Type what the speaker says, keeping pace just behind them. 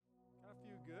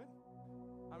good?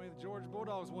 I mean, the Georgia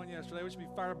Bulldogs won yesterday. We should be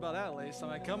fired about that at least.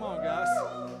 I mean, come on, guys.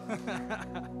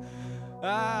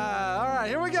 All right,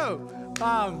 here we go.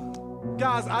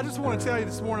 Guys, I just want to tell you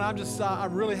this morning,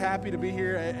 I'm really happy to be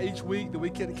here each week that we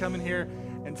get to come in here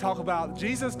and talk about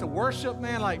Jesus, to worship,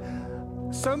 man. Like,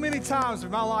 so many times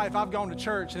in my life, I've gone to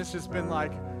church and it's just been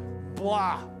like,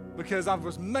 blah, because I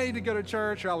was made to go to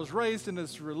church, or I was raised in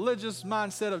this religious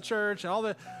mindset of church and all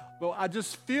that. But I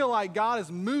just feel like God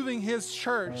is moving his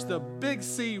church, the big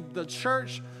C, the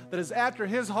church that is after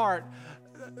his heart.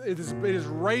 It is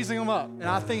raising them up. And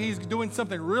I think he's doing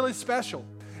something really special.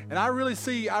 And I really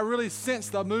sense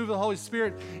the move of the Holy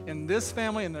Spirit in this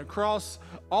family and across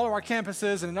all of our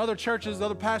campuses and in other churches,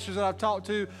 other pastors that I've talked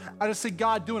to. I just see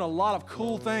God doing a lot of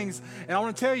cool things. And I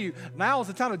want to tell you, now is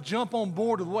the time to jump on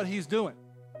board with what he's doing.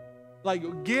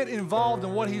 Like, get involved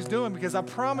in what he's doing, because I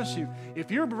promise you, if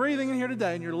you're breathing in here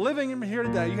today and you're living in here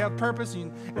today, you have purpose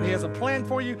and he has a plan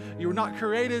for you. You were not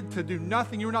created to do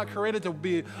nothing. You were not created to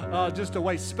be just to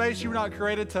waste space. You were not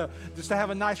created to just to have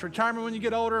a nice retirement when you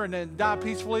get older and then die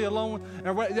peacefully alone.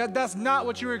 That's not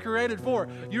what you were created for.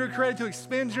 You were created to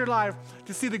expend your life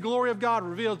to see the glory of God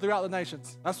revealed throughout the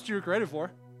nations. That's what you were created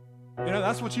for. You know,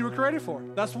 that's what you were created for.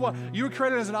 That's what you were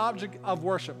created as, an object of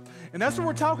worship. And that's what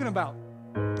we're talking about.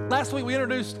 Last week we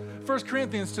introduced 1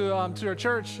 Corinthians to our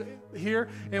church here,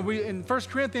 and in 1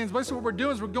 Corinthians, basically what we're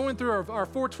doing is we're going through our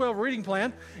 412 reading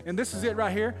plan, and this is it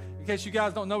right here. In case you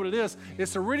guys don't know what it is,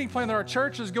 it's a reading plan that our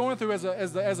church is going through as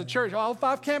a church. All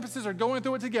 5 campuses are going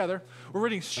through it together. We're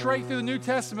reading straight through the New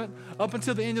Testament up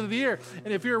until the end of the year.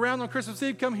 And if you're around on Christmas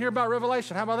Eve, come hear about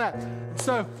Revelation. How about that?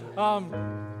 So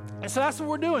that's what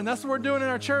we're doing. That's what we're doing in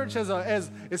our church as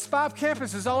 5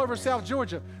 campuses all over South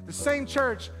Georgia. The same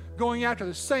church going after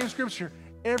the same scripture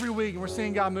every week, and we're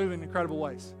seeing God move in incredible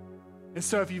ways. And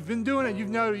so if you've been doing it,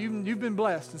 you've been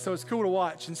blessed, and so it's cool to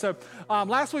watch. And so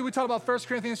last week we talked about 1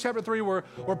 Corinthians chapter 3, where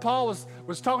Paul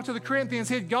was talking to the Corinthians.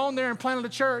 He had gone there and planted a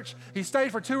church. He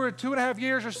stayed for 2.5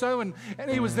 years or so, and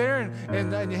he was there,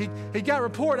 and he got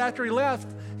report after he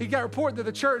left. He got report that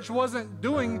the church wasn't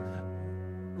doing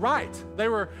right. They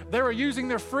were using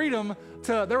their freedom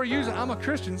I'm a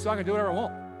Christian, so I can do whatever I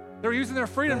want. They were using their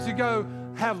freedom to go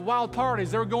have wild parties.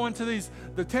 They were going to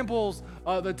the temples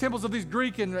of these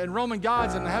Greek and Roman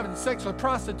gods, and having sex with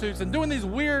prostitutes and doing these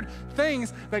weird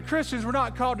things that Christians were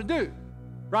not called to do,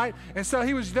 right? And so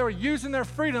they were using their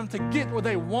freedom to get what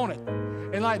they wanted.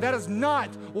 And like, that is not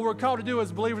what we're called to do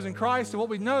as believers in Christ. And what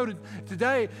we know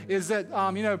today is that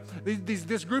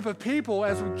this group of people,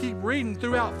 as we keep reading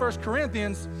throughout 1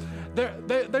 Corinthians,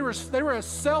 they were a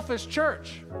selfish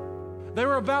church. They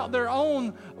were about their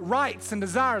own rights and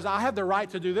desires. I have the right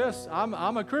to do this.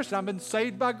 I'm a Christian. I've been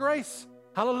saved by grace.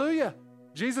 Hallelujah.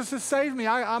 Jesus has saved me.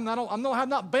 I'm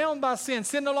not bound by sin.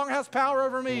 Sin no longer has power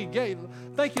over me.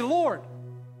 Thank you, Lord.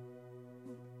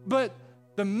 But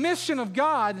the mission of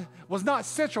God was not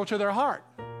central to their heart.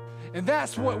 And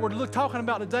that's what we're talking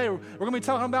about today. We're going to be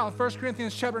talking about in 1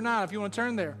 Corinthians chapter 9, if you want to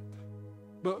turn there.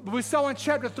 But we saw in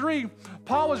chapter 3,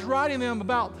 Paul was writing them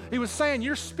about, he was saying,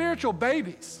 you're spiritual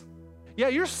babies. Yeah,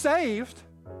 you're saved.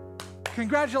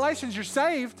 Congratulations, you're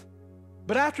saved.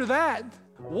 But after that,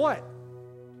 what?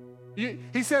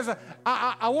 He says,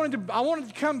 I wanted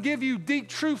to come give you deep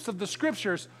truths of the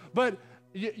scriptures, but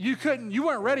you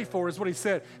weren't ready for it, is what he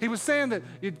said. He was saying that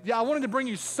I wanted to bring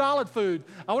you solid food.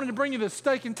 I wanted to bring you the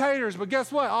steak and taters, but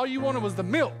guess what? All you wanted was the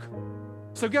milk.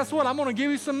 So guess what? I'm going to give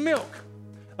you some milk.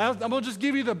 I'm going to just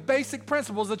give you the basic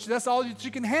principles. That's all that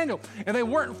you can handle. And they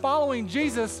weren't following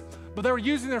Jesus, but they were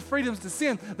using their freedoms to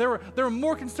sin. They were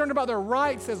more concerned about their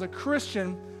rights as a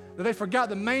Christian that they forgot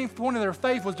the main point of their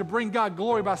faith was to bring God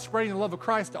glory by spreading the love of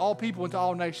Christ to all people and to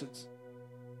all nations.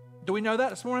 Do we know that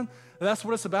this morning? That's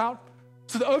what it's about?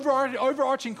 So the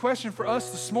overarching question for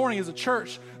us this morning as a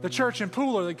church, the church in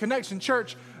Pooler, the Connection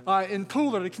Church in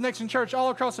Pooler, the Connection Church all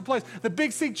across the place, the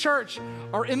Big C Church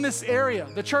are in this area,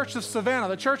 the Church of Savannah,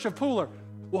 the Church of Pooler.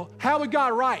 Well, how would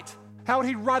God write? How would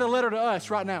he write a letter to us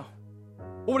right now?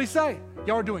 What would he say?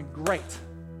 Y'all are doing great.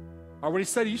 Or would he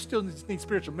say, you still need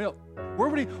spiritual milk? Where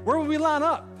would we line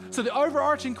up? So the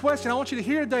overarching question I want you to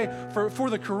hear today for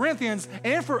the Corinthians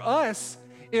and for us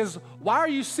is, why are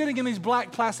you sitting in these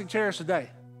black plastic chairs today?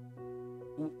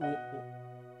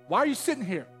 Why are you sitting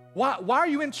here? Why are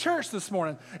you in church this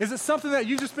morning? Is it something that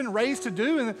you've just been raised to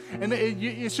do and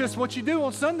it's just what you do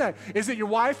on Sunday? Is it your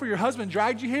wife or your husband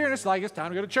dragged you here and it's like, it's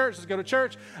time to go to church, let's go to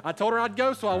church. I told her I'd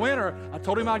go, so I went, or I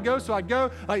told him I'd go, so I'd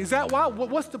go. Like, is that why?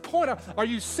 What's the point? Are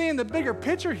you seeing the bigger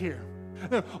picture here?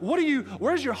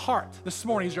 Where's your heart this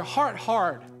morning? Is your heart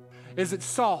hard? Is it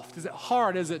soft? Is it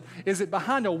hard? Is it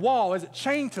behind a wall? Is it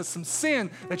chained to some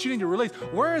sin that you need to release?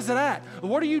 Where is it at?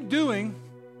 What are you doing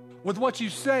with what you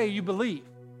say you believe?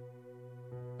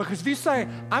 Because if you say,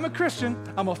 I'm a Christian,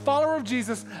 I'm a follower of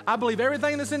Jesus, I believe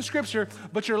everything that's in Scripture,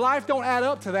 but your life don't add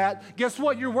up to that, guess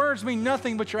what? Your words mean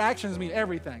nothing, but your actions mean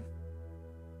everything,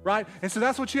 right? And so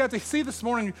that's what you have to see this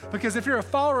morning, because if you're a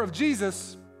follower of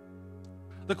Jesus,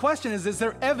 the question is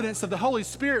there evidence of the Holy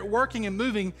Spirit working and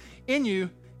moving in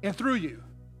you and through you?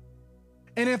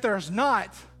 And if there's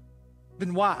not,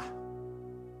 then why?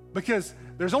 Because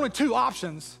there's only two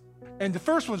options. And the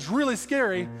first one's really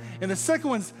scary, and the second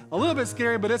one's a little bit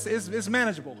scary, but it's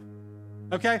manageable,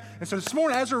 okay? And so this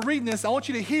morning, as we're reading this, I want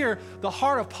you to hear the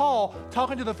heart of Paul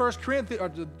talking to the First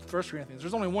Corinthians.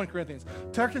 There's only one Corinthians.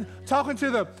 Talking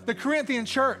to the Corinthian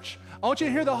church. I want you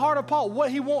to hear the heart of Paul,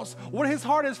 what he wants, what his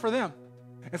heart is for them.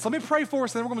 And so let me pray for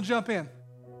us, and then we're going to jump in.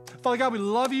 Father God, we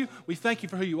love you. We thank you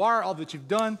for who you are, all that you've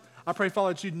done. I pray,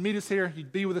 Father, that you'd meet us here.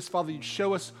 You'd be with us, Father. You'd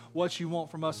show us what you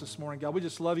want from us this morning, God. We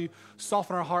just love you.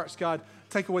 Soften our hearts, God.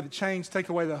 Take away the chains. Take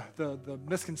away the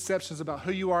misconceptions about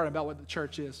who you are and about what the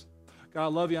church is. God, I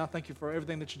love you. I thank you for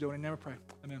everything that you're doing. And never pray.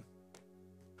 Amen.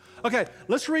 Okay,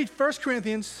 let's read 1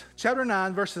 Corinthians chapter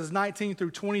 9, verses 19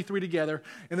 through 23 together,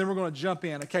 and then we're going to jump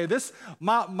in. Okay,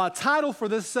 my title for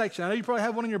this section, I know you probably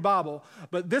have one in your Bible,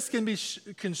 but this can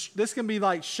be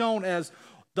like shown as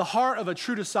the heart of a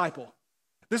true disciple.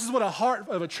 This is what a heart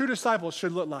of a true disciple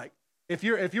should look like. If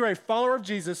you're a follower of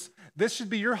Jesus, this should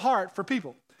be your heart for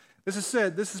people. This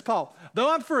is Paul.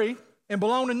 Though I'm free and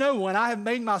belong to no one, I have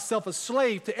made myself a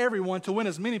slave to everyone to win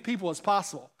as many people as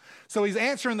possible. So he's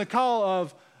answering the call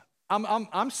of,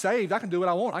 I'm saved. I can do what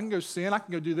I want. I can go sin. I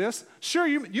can go do this. Sure,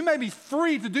 you may be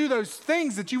free to do those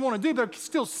things that you want to do, but they're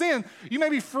still sin. You may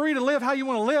be free to live how you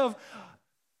want to live.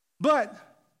 But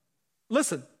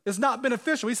listen, it's not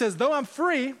beneficial. He says, though I'm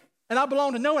free and I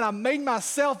belong to no one, I made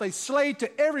myself a slave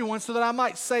to everyone so that I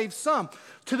might save some.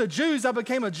 To the Jews, I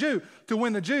became a Jew to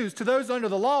win the Jews. To those under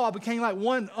the law, I became like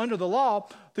one under the law.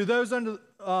 To those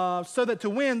so that to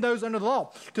win those under the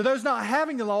law. To those not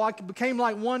having the law, I became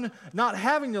like one not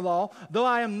having the law, though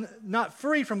I am not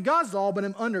free from God's law, but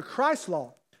am under Christ's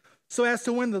law, so as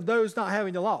to win those not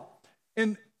having the law.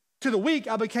 And to the weak,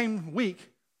 I became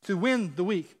weak to win the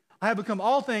weak. I have become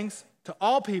all things to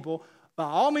all people, by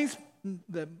all means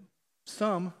that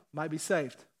some might be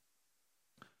saved.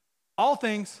 All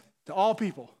things to all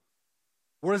people.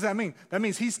 What does that mean? That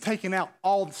means he's taking out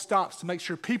all the stops to make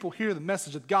sure people hear the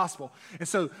message of the gospel. And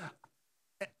so,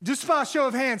 just by a show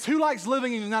of hands, who likes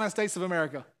living in the United States of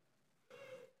America?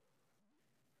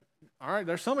 All right,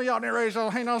 there's some of y'all that raised your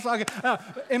hand.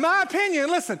 In my opinion,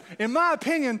 listen,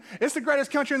 it's the greatest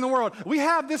country in the world. We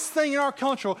have this thing in our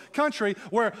country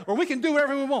where we can do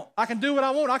whatever we want. I can do what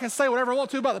I want. I can say whatever I want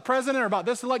to about the president or about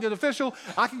this elected official.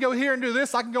 I can go here and do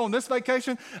this. I can go on this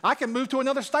vacation. I can move to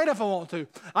another state if I want to.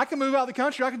 I can move out of the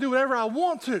country. I can do whatever I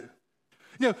want to.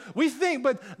 We think,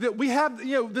 but that we have,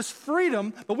 this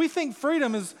freedom, but we think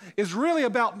freedom is really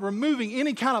about removing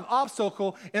any kind of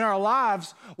obstacle in our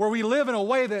lives where we live in a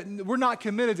way that we're not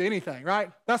committed to anything, right?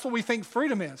 That's what we think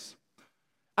freedom is.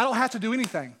 I don't have to do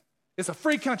anything. It's a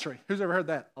free country. Who's ever heard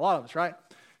that? A lot of us, right?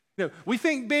 We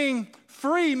think being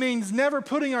free means never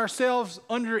putting ourselves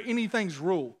under anything's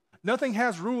rule. Nothing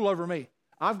has rule over me.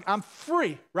 I'm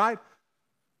free, right?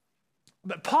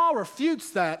 But Paul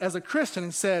refutes that as a Christian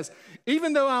and says,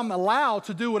 even though I'm allowed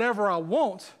to do whatever I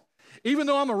want, even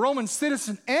though I'm a Roman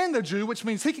citizen and a Jew, which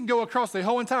means he can go across the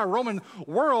whole entire Roman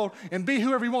world and be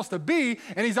whoever he wants to be,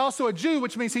 and he's also a Jew,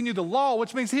 which means he knew the law,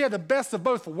 which means he had the best of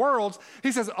both worlds.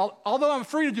 He says, although I'm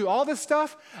free to do all this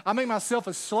stuff, I make myself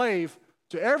a slave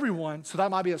to everyone so that I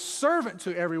might be a servant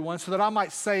to everyone so that I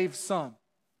might save some.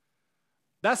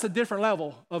 That's a different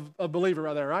level of believer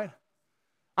right there, right?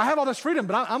 I have all this freedom,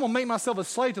 but I'm going to make myself a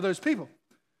slave to those people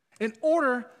in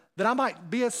order that I might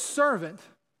be a servant,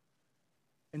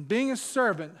 and being a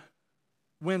servant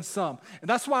wins some. And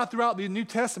that's why throughout the New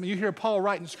Testament, you hear Paul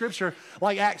write in Scripture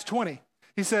like Acts 20.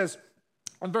 He says,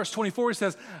 in verse 24, he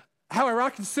says, however, I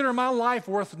consider my life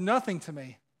worth nothing to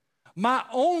me. My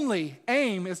only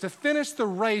aim is to finish the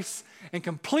race and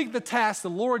complete the task the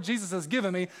Lord Jesus has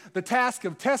given me, the task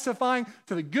of testifying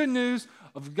to the good news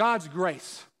of God's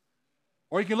grace.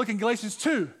 Or you can look in Galatians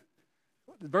 2,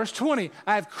 verse 20.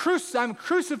 I'm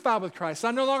crucified with Christ.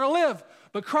 I no longer live,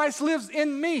 but Christ lives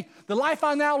in me. The life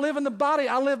I now live in the body,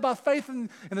 I live by faith in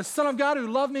the Son of God who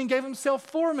loved me and gave himself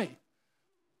for me.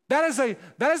 That is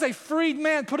a freed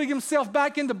man putting himself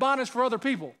back into bondage for other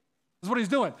people. That's what he's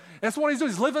doing. That's what he's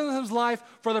doing. He's living his life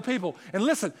for other people. And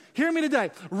listen, hear me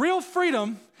today. Real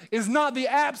freedom is not the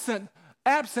absence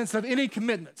absence of any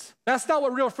commitments. That's not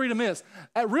what real freedom is.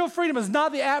 Real freedom is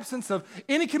not the absence of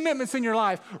any commitments in your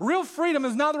life. Real freedom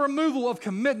is not the removal of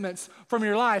commitments from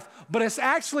your life, but it's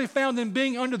actually found in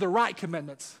being under the right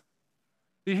commitments.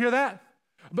 Do you hear that?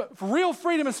 But real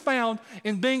freedom is found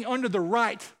in being under the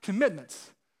right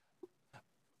commitments.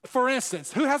 For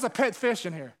instance, who has a pet fish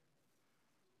in here?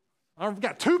 I've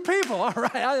got 2 people. All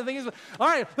right. All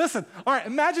right, listen. All right,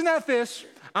 imagine that fish.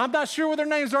 I'm not sure what their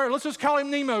names are. Let's just call him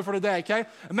Nemo for today, okay?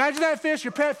 Imagine that fish,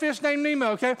 your pet fish named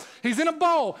Nemo, okay? He's in a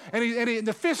bowl, and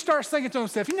the fish starts thinking to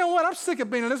himself, you know what? I'm sick of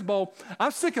being in this bowl.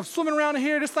 I'm sick of swimming around in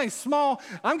here. This thing's small.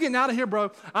 I'm getting out of here,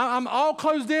 bro. I'm all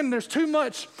closed in, and there's too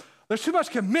much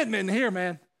commitment in here,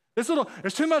 man. There's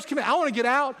too much commitment. I want to get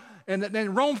out and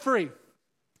then roam free.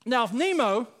 Now, if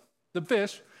Nemo, the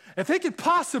fish, if he could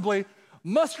possibly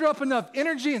muster up enough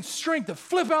energy and strength to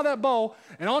flip out of that bowl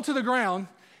and onto the ground,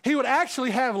 he would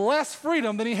actually have less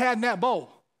freedom than he had in that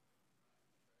bowl.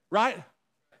 Right?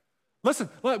 Listen,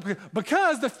 look,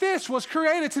 because the fish was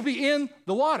created to be in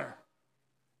the water.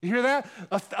 You hear that?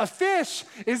 A fish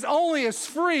is only as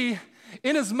free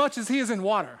in as much as he is in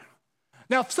water.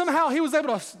 Now, if somehow he was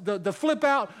able to flip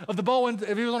out of the bowl,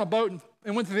 if he was on a boat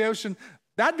and went to the ocean,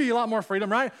 that'd be a lot more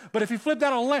freedom, right? But if he flipped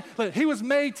out on land, look, he was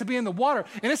made to be in the water.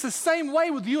 And it's the same way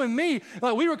with you and me.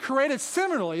 Like, we were created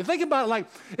similarly. Think about it, like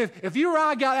if you or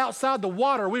I got outside the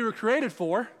water we were created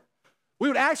for, we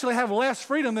would actually have less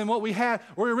freedom than what we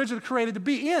were originally created to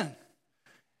be in.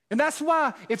 And that's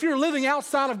why if you're living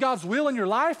outside of God's will in your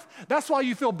life, that's why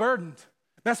you feel burdened.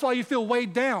 That's why you feel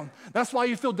weighed down. That's why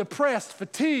you feel depressed,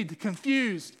 fatigued,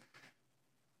 confused.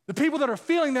 The people that are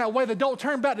feeling that way that don't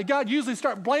turn back to God usually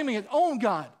start blaming it on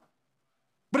God.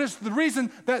 But it's the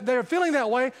reason that they're feeling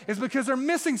that way is because they're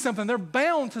missing something. They're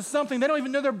bound to something they don't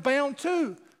even know they're bound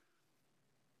to.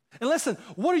 And listen,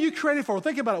 what are you created for?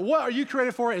 Think about it. What are you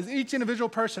created for as each individual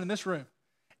person in this room?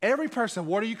 Every person,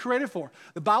 what are you created for?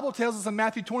 The Bible tells us in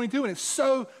Matthew 22, and it's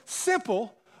so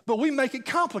simple, but we make it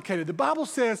complicated. The Bible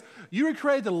says you were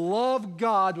created to love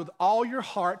God with all your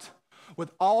heart,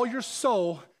 with all your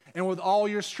soul, and with all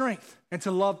your strength, and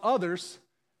to love others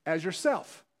as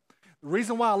yourself. The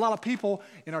reason why a lot of people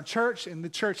in our church, in the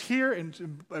church here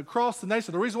and across the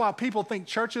nation, the reason why people think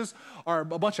churches are a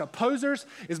bunch of posers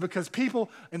is because people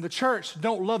in the church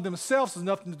don't love themselves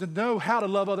enough to know how to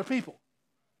love other people.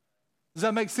 Does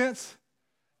that make sense?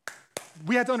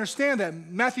 We have to understand that.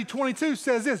 Matthew 22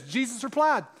 says this, Jesus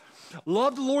replied,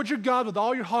 love the Lord your God with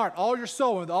all your heart, all your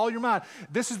soul, and with all your mind.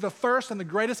 This is the first and the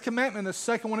greatest commandment, and the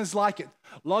second one is like it.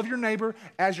 Love your neighbor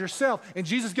as yourself. And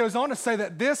Jesus goes on to say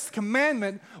that this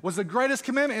commandment was the greatest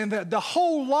commandment, and that the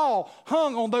whole law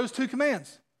hung on those 2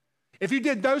 commands. If you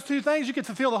did those 2 things, you could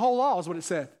fulfill the whole law, is what it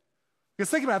said. Because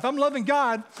think about it, if I'm loving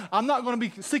God, I'm not going to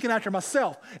be seeking after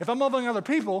myself. If I'm loving other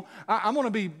people, I'm going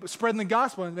to be spreading the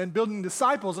gospel and building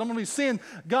disciples. I'm going to be seeing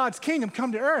God's kingdom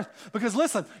come to earth. Because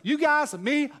listen, you guys,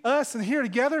 me, us, and here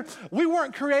together, we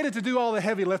weren't created to do all the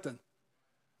heavy lifting.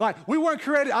 Like, we weren't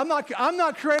created, I'm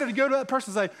not created to go to that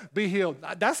person and say, be healed.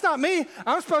 That's not me.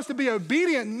 I'm supposed to be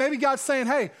obedient. And maybe God's saying,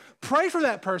 hey, pray for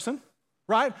that person,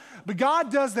 right? But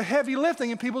God does the heavy lifting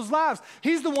in people's lives.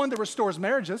 He's the one that restores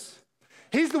marriages.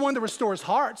 He's the one that restores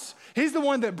hearts. He's the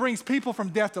one that brings people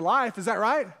from death to life. Is that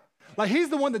right? Like, he's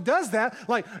the one that does that.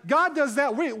 Like, God does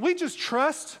that. We just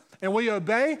trust and we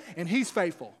obey, and he's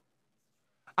faithful.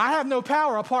 I have no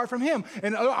power apart from him.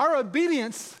 And our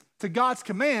obedience to God's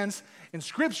commands in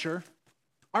Scripture,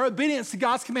 our obedience to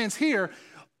God's commands here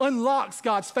unlocks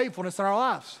God's faithfulness in our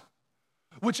lives,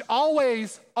 which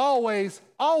always, always,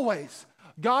 always,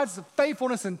 God's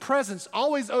faithfulness and presence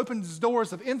always opens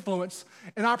doors of influence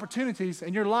and opportunities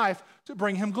in your life to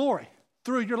bring him glory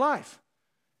through your life.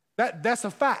 That's a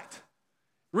fact.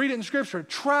 Read it in Scripture.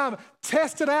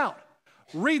 Test it out.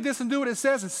 Read this and do what it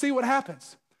says and see what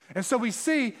happens. And so we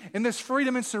see in this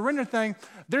freedom and surrender thing,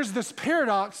 there's this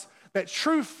paradox that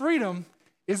true freedom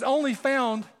is only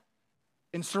found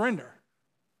in surrender.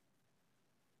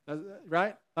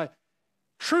 Right? Like,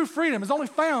 true freedom is only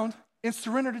found in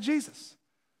surrender to Jesus.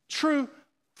 True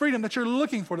freedom that you're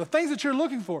looking for, the things that you're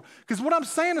looking for. Because what I'm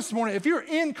saying this morning, if you're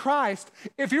in Christ,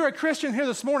 if you're a Christian here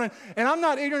this morning, and I'm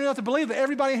not ignorant enough to believe that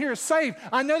everybody here is saved.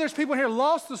 I know there's people here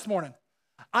lost this morning.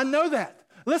 I know that.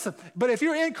 Listen, but if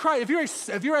you're in Christ,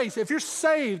 if you're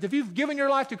saved, if you've given your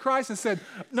life to Christ and said,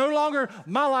 no longer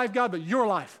my life, God, but your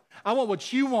life. I want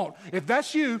what you want. If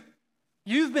that's you,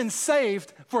 you've been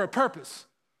saved for a purpose.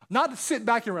 Not to sit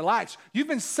back and relax. You've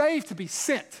been saved to be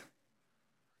sent.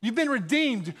 You've been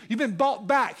redeemed. You've been bought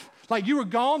back. Like, you were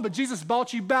gone, but Jesus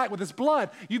bought you back with his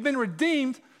blood. You've been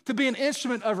redeemed to be an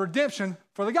instrument of redemption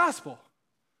for the gospel.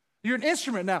 You're an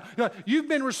instrument now. You've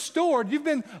been restored.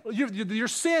 Your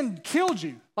sin killed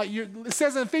you. It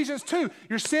says in Ephesians 2,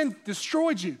 your sin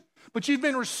destroyed you. But you've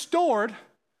been restored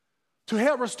to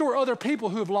help restore other people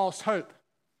who have lost hope.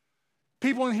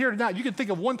 People in here tonight, you can think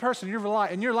of one person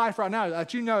in your life right now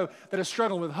that you know that is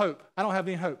struggling with hope. I don't have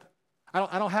any hope.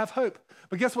 I don't have hope.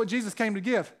 But guess what Jesus came to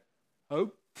give?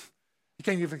 Hope. He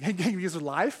came to give us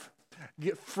life,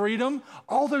 get freedom,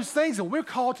 all those things, and we're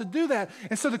called to do that.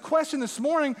 And so the question this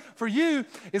morning for you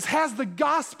is, has the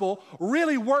gospel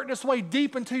really worked its way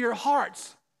deep into your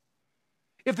hearts?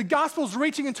 If the gospel is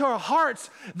reaching into our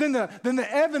hearts, then the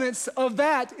evidence of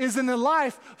that is in the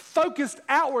life focused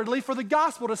outwardly for the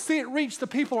gospel to see it reach the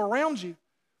people around you.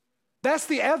 That's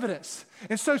the evidence.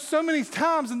 And so many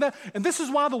times, and this is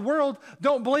why the world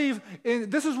don't believe,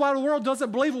 this is why the world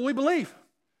doesn't believe what we believe.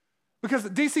 Because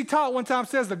D.C. Talk one time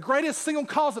says the greatest single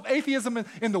cause of atheism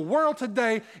in the world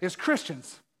today is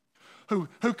Christians who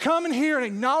come in here and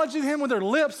acknowledge him with their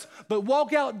lips, but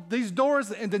walk out these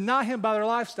doors and deny him by their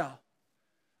lifestyle.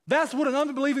 That's what an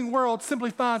unbelieving world simply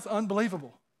finds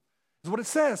unbelievable, is what it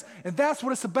says. And that's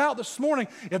what it's about this morning.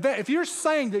 If you're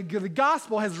saying that the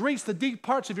gospel has reached the deep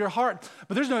parts of your heart,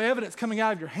 but there's no evidence coming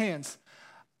out of your hands,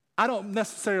 I don't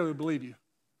necessarily believe you.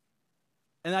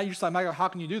 And now you're just like, Michael, how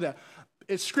can you do that?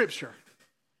 It's Scripture.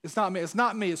 It's not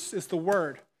me. It's the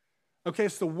Word. Okay,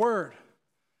 it's the Word.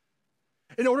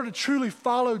 In order to truly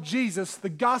follow Jesus, the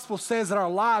gospel says that our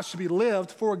lives should be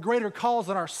lived for a greater cause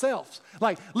than ourselves.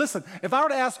 Like, listen,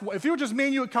 if you were just me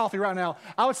and you at coffee right now,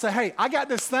 I would say, hey, I got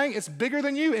this thing. It's bigger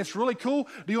than you. It's really cool.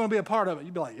 Do you want to be a part of it?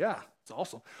 You'd be like, yeah, it's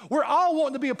awesome. We're all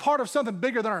wanting to be a part of something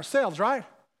bigger than ourselves, right?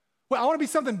 Well, I want to be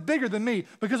something bigger than me,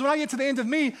 because when I get to the end of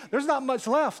me, there's not much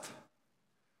left.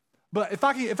 But if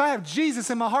I have Jesus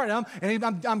in my heart and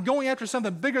I'm going after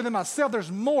something bigger than myself,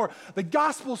 there's more. The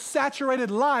gospel-saturated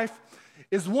life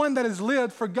is one that is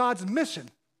lived for God's mission,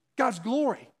 God's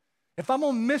glory. If I'm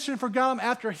on mission for God, I'm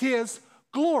after his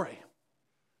glory.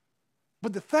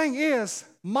 But the thing is,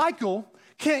 Michael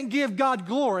can't give God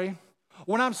glory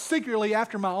when I'm secretly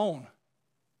after my own.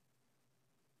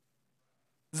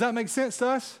 Does that make sense to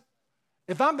us?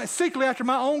 If I'm secretly after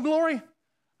my own glory,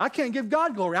 I can't give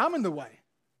God glory. I'm in the way.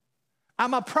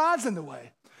 My pride's in the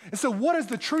way. And so what is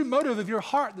the true motive of your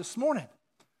heart this morning?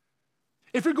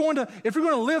 If you're going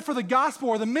to live for the gospel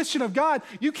or the mission of God,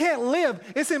 you can't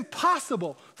live. It's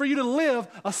impossible for you to live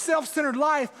a self-centered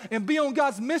life and be on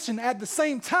God's mission at the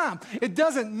same time. It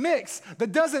doesn't mix.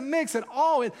 That doesn't mix at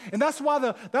all. And that's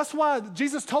why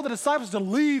Jesus told the disciples to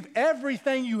leave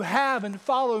everything you have and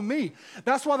follow me.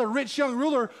 That's why the rich young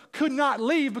ruler could not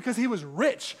leave, because he was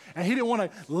rich and he didn't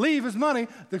want to leave his money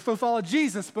to follow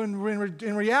Jesus. But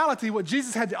in reality, what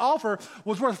Jesus had to offer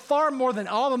was worth far more than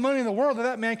all the money in the world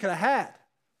that man could have had.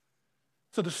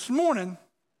 So this morning,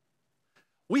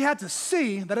 we had to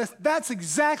see that that's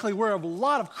exactly where a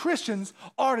lot of Christians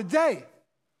are today.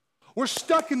 We're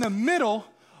stuck in the middle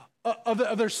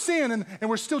of their sin, and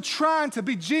we're still trying to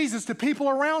be Jesus to people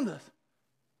around us.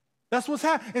 That's what's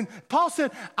happening. And Paul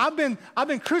said, I've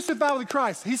been crucified with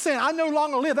Christ. He's saying, I no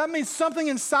longer live. That means something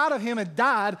inside of him had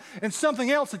died and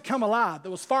something else had come alive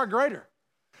that was far greater.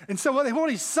 And so what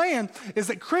he's saying is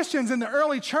that Christians in the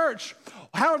early church,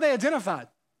 how are they identified?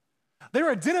 They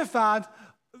were identified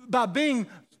by being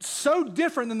so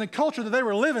different than the culture that they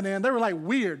were living in. They were like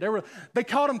weird. They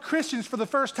called them Christians for the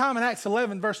first time in Acts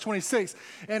 11, verse 26,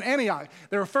 in Antioch.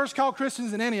 They were first called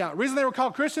Christians in Antioch. The reason they were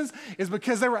called Christians is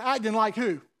because they were acting like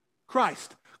who?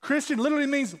 Christ. Christian literally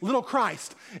means little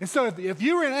Christ. And so if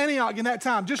you were in Antioch in that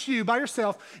time, just you by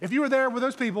yourself, if you were there with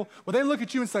those people, well, they look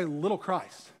at you and say, little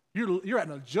Christ. You're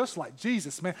acting just like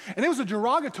Jesus, man. And it was a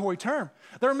derogatory term.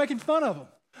 They were making fun of them.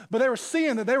 But they were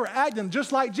seeing that they were acting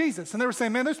just like Jesus. And they were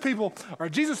saying, man, those people are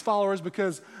Jesus followers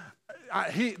because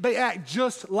they act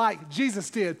just like Jesus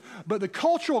did. But the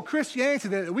cultural Christianity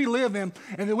that we live in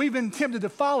and that we've been tempted to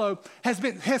follow has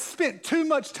spent too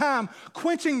much time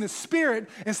quenching the Spirit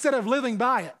instead of living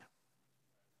by it.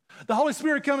 The Holy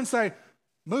Spirit come and say,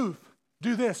 move,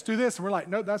 do this. And we're like,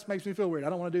 nope, that makes me feel weird. I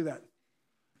don't want to do that.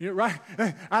 You're right.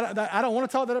 I don't want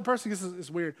to talk to that person because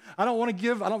it's weird. I don't want to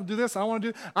give. I don't do this. I don't want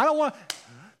to do. I don't want.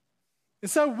 And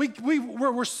so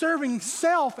we're serving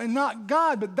self and not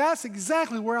God, but that's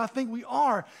exactly where I think we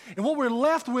are. And what we're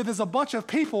left with is a bunch of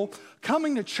people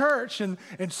coming to church and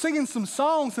singing some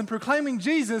songs and proclaiming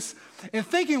Jesus and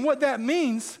thinking what that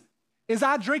means is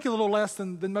I drink a little less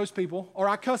than most people, or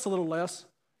I cuss a little less.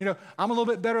 You know, I'm a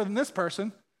little bit better than this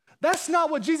person. That's not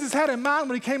what Jesus had in mind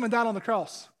when he came and died on the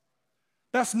cross.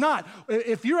 That's not.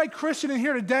 If you're a Christian in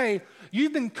here today,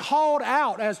 you've been called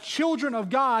out as children of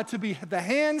God to be the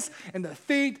hands and the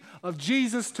feet of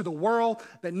Jesus to the world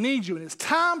that needs you. And it's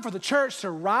time for the church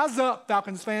to rise up,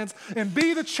 Falcons fans, and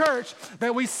be the church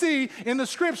that we see in the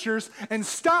scriptures and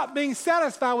stop being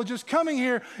satisfied with just coming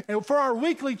here for our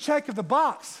weekly check of the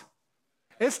box.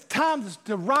 It's time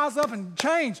to rise up and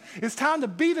change. It's time to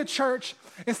be the church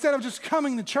instead of just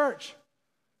coming to church.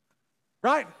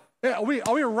 Right? Are we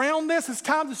around this? It's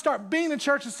time to start being the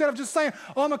church instead of just saying,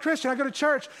 oh, I'm a Christian, I go to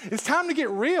church. It's time to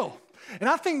get real. And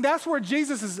I think that's where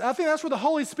Jesus is. I think that's where the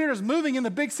Holy Spirit is moving in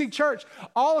the Big C church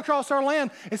all across our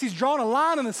land as he's drawing a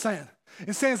line in the sand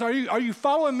and saying, are you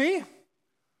following me?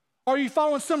 Or are you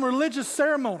following some religious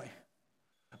ceremony?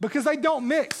 Because they don't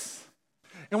mix.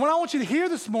 And what I want you to hear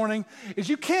this morning is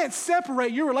you can't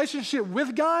separate your relationship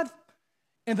with God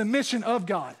and the mission of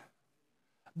God.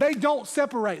 They don't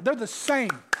separate. They're the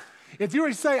same. If you were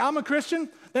to say, I'm a Christian,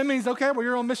 that means, okay, well,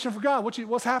 you're on mission for God.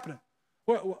 What's happening?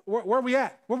 Where are we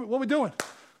at? What are we doing?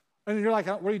 And you're like,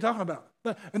 what are you talking about?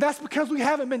 And that's because we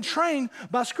haven't been trained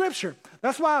by Scripture.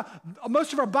 That's why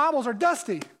most of our Bibles are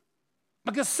dusty.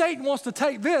 Because Satan wants to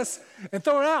take this and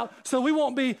throw it out so we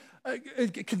won't be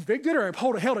convicted or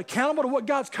held accountable to what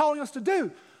God's calling us to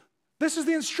do. This is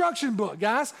the instruction book,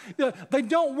 guys. They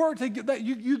don't work together.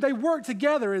 They work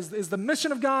together is the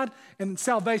mission of God and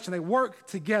salvation. They work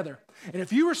together. And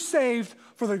if you were saved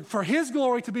for His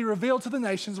glory to be revealed to the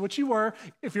nations, which you were,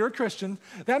 if you're a Christian,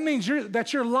 that means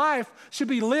that your life should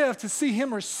be lived to see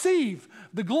Him receive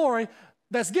the glory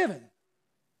that's given,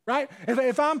 right?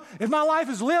 If my life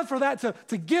is lived for that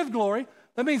to give glory,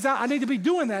 that means I need to be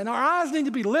doing that. And our eyes need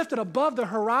to be lifted above the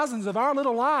horizons of our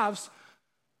little lives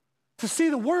to see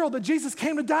the world that Jesus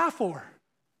came to die for.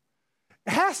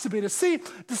 It has to be to see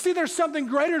there's something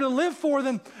greater to live for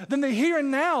than the here and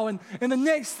now and the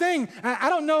next thing. I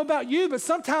don't know about you, but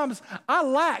sometimes I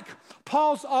lack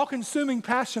Paul's all-consuming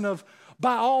passion of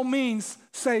by all means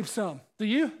save some. Do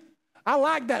you? I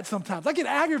lack that sometimes. I get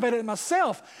aggravated at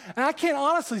myself, and I can't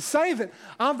honestly say that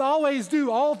I always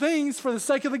do all things for the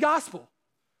sake of the gospel.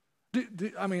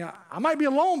 I might be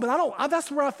alone, but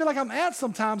that's where I feel like I'm at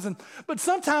sometimes. But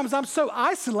sometimes I'm so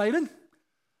isolated.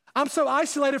 I'm so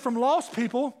isolated from lost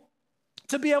people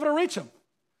to be able to reach them.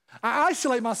 I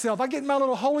isolate myself. I get in my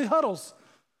little holy huddles.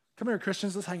 Come here,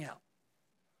 Christians, let's hang out.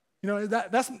 You know,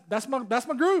 that's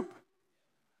my group.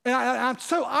 And I'm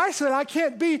so isolated, I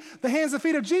can't be the hands and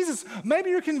feet of Jesus. Maybe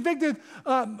you're convicted.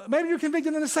 Maybe you're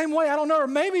convicted in the same way. I don't know. Or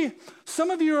maybe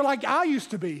some of you are like I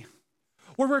used to be,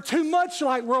 where we're too much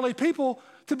like worldly people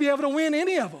to be able to win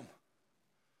any of them.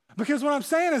 Because what I'm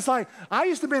saying is like I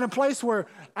used to be in a place where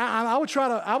I would try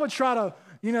to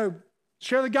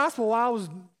share the gospel while I was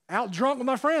out drunk with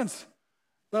my friends.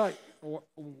 They're like,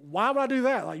 why would I do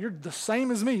that? Like, you're the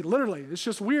same as me, literally. It's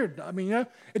just weird.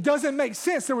 It doesn't make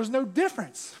sense. There was no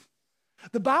difference.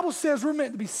 The Bible says we're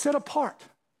meant to be set apart,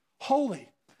 holy,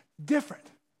 different.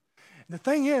 The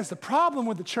thing is, the problem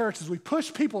with the church is we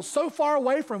push people so far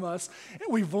away from us, and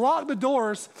we've locked the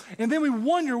doors, and then we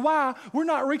wonder why we're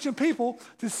not reaching people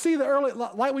to see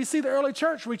like we see the early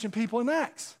church reaching people in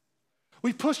Acts.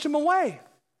 We pushed them away.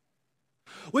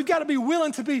 We've got to be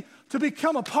willing to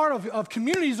become a part of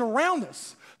communities around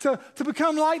us, to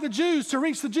become like the Jews, to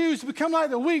reach the Jews, to become like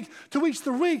the weak, to reach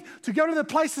the weak, to go to the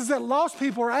places that lost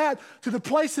people are at, to the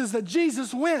places that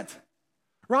Jesus went,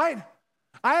 right?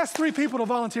 I asked 3 people to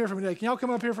volunteer for me today. Can y'all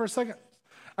come up here for a second?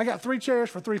 I got 3 chairs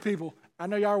for 3 people. I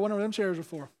know y'all are wondering what them chairs are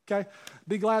for, okay?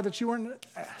 Be glad that you weren't.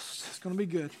 It's going to be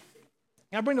good.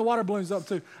 I'll bring the water balloons up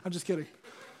too. I'm just kidding.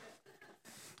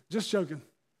 Just joking.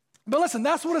 But listen,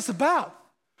 that's what it's about.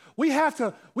 We have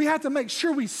to make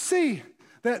sure we see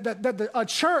that a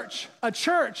church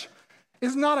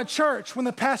is not a church when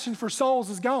the passion for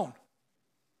souls is gone,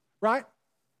 right?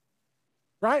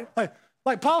 Right?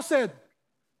 Like Paul said,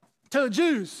 to the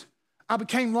Jews, I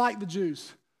became like the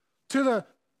Jews. To the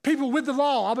people with the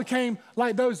law, I became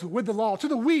like those with the law. To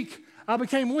the weak, I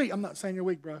became weak. I'm not saying you're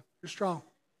weak, bro. You're strong.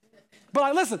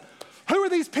 But listen, who are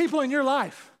these people in your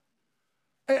life?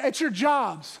 At your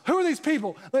jobs, who are these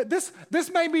people? This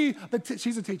may be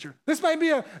she's a teacher. This may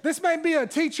be a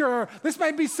teacher, or this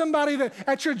may be somebody that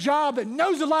at your job that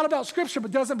knows a lot about Scripture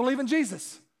but doesn't believe in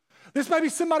Jesus. This may be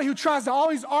somebody who tries to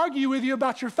always argue with you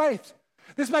about your faith.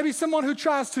 This may be someone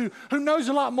who knows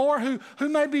a lot more, who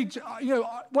may be,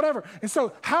 whatever. And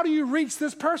so how do you reach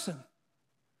this person?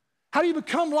 How do you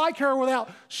become like her without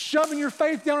shoving your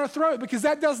faith down her throat? Because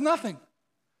that does nothing.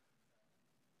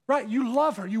 Right? You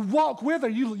love her. You walk with her.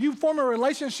 You form a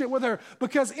relationship with her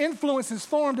because influence is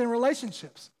formed in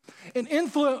relationships. And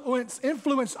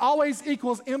influence always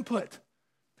equals input.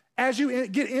 As you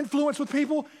get influence with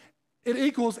people, it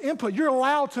equals input. You're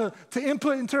allowed to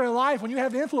input into their life when you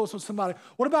have influence with somebody.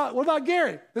 What about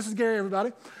Gary? This is Gary,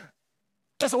 everybody.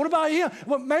 So what about him?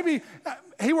 Well, maybe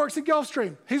he works at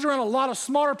Gulfstream. He's around a lot of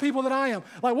smarter people than I am.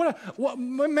 Like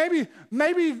maybe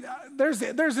there's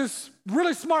this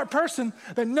really smart person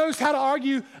that knows how to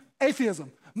argue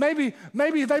atheism. Maybe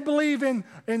they believe in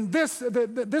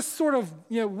this sort of,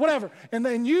 whatever,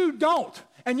 and you don't,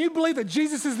 and you believe that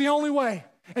Jesus is the only way,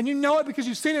 and you know it because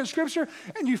you've seen it in Scripture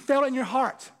and you felt it in your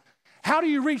heart. How do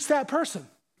you reach that person?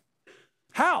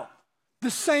 How?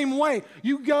 The same way.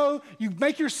 You go, you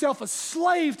make yourself a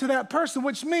slave to that person,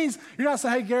 which means you're not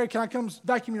saying, hey, Gary, can I come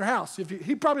vacuum your house?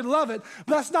 He'd probably love it,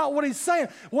 but that's not what he's saying.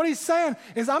 What he's saying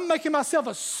is I'm making myself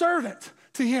a servant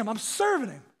to him. I'm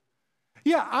serving him.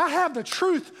 Yeah, I have the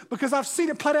truth because I've seen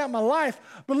it played out in my life,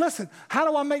 but listen, how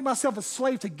do I make myself a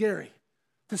slave to Gary?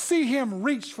 To see him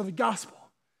reach for the gospel.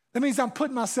 That means I'm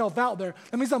putting myself out there.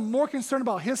 That means I'm more concerned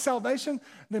about his salvation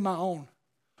than my own.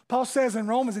 Paul says in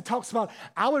Romans, he talks about,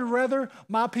 I would rather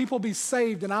my people be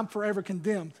saved than I'm forever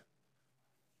condemned.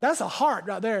 That's a heart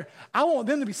right there. I want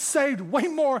them to be saved way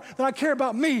more than I care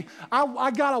about me.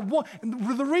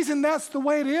 And the reason that's the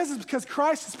way it is because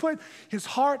Christ has put his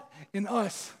heart in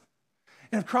us.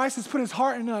 And if Christ has put his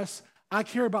heart in us, I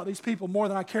care about these people more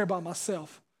than I care about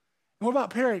myself. And what about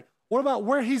Perry? What about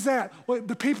where he's at?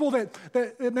 The people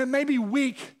that may be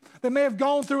weak, that may have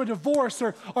gone through a divorce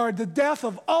or the death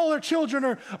of all their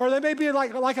children, or they may be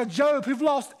like a Job who've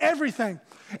lost everything.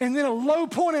 And then a low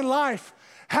point in life,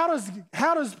 how does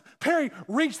Perry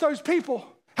reach those people?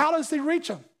 How does he reach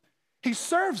them? He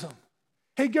serves them.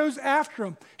 He goes after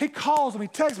them. He calls them. He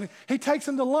texts them. He takes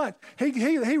them to lunch. He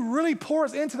really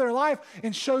pours into their life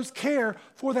and shows care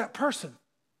for that person.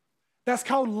 That's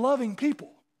called loving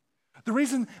people. The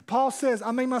reason Paul says, I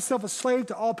make myself a slave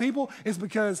to all people is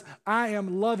because I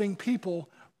am loving people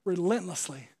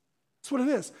relentlessly. That's what it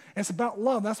is. And it's about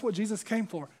love. That's what Jesus came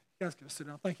for. You guys can sit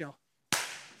down. Thank y'all.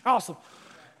 Awesome.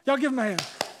 Y'all give him a hand.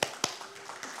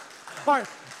 All right.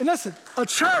 And listen, a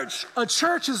church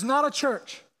is not a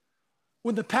church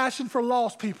when the passion for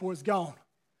lost people is gone.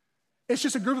 It's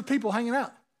just a group of people hanging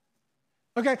out.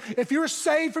 Okay, if you're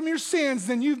saved from your sins,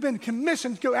 then you've been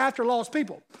commissioned to go after lost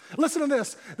people. Listen to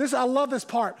this. I love this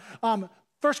part. 1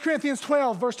 Corinthians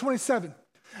 12, verse 27.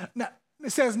 Now, it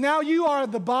says, now you are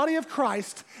the body of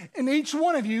Christ, and each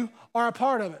one of you are a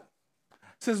part of it.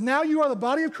 It says, now you are the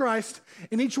body of Christ,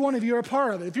 and each one of you are a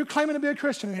part of it. If you're claiming to be a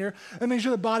Christian in here, that means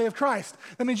you're the body of Christ.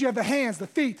 That means you have the hands, the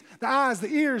feet, the eyes, the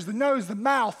ears, the nose, the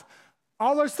mouth,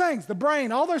 all those things, the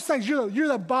brain, all those things. You're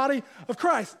the body of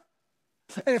Christ.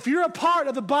 And if you're a part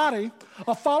of the body,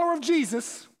 a follower of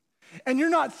Jesus, and you're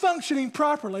not functioning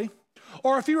properly,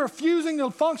 or if you're refusing to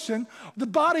function, the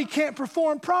body can't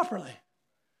perform properly.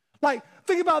 Like,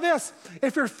 think about this.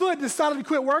 If your foot decided to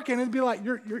quit working, it'd be like,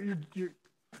 you're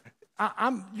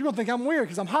gonna think I'm weird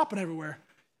because I'm hopping everywhere.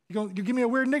 You give me a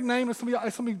weird nickname, it's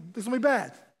gonna be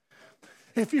bad.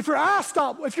 If your eyes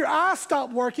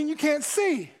stop working, you can't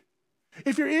see.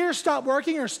 If your ears stop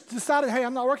working or decided, hey,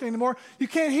 I'm not working anymore, you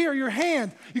can't hear. Your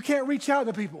hand, you can't reach out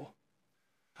to people.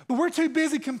 But we're too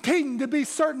busy competing to be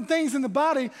certain things in the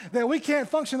body that we can't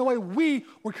function the way we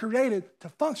were created to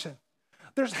function.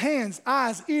 There's hands,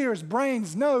 eyes, ears,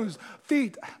 brains, nose,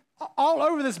 feet, all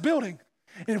over this building.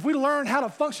 And if we learn how to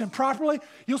function properly,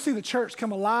 you'll see the church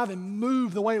come alive and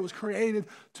move the way it was created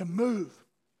to move.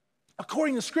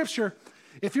 According to Scripture,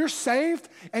 if you're saved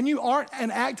and you aren't an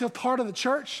active part of the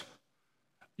church,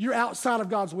 you're outside of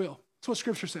God's will. That's what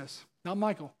Scripture says, not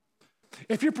Michael.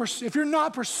 If you're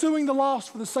not pursuing the lost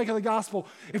for the sake of the gospel,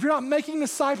 if you're not making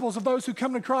disciples of those who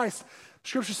come to Christ,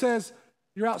 Scripture says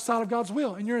you're outside of God's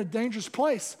will and you're in a dangerous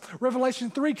place. Revelation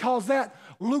 3 calls that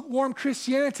lukewarm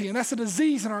Christianity, and that's a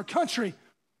disease in our country.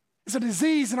 It's a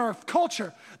disease in our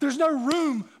culture. There's no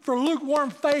room for lukewarm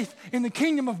faith in the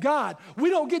kingdom of God. We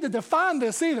don't get to define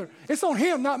this either. It's on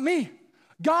Him, not me.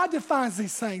 God defines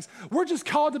these things. We're just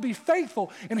called to be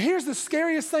faithful. And here's the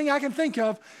scariest thing I can think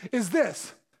of is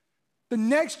this. The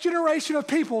next generation of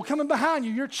people coming behind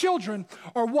you, your children,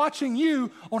 are watching you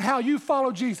on how you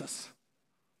follow Jesus.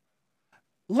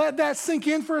 Let that sink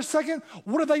in for a second.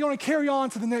 What are they going to carry on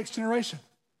to the next generation?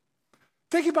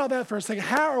 Think about that for a second.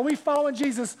 How are we following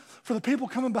Jesus for the people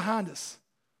coming behind us?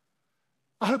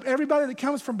 I hope everybody that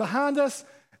comes from behind us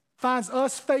finds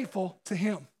us faithful to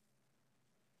Him.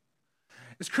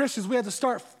 As Christians, we have to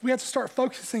start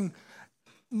focusing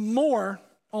more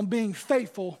on being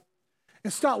faithful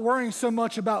and stop worrying so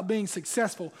much about being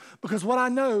successful. Because what I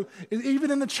know is even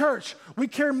in the church, we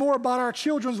care more about our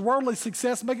children's worldly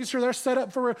success, making sure they're set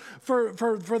up for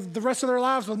the rest of their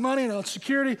lives with money and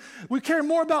security. We care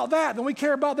more about that than we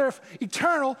care about their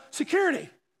eternal security.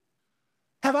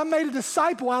 Have I made a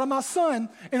disciple out of my son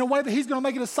in a way that he's going to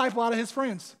make a disciple out of his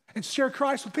friends and share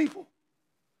Christ with people?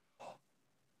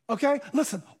 Okay,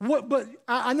 listen, but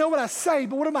I know what I say,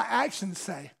 but what do my actions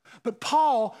say? But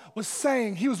Paul was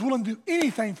saying he was willing to do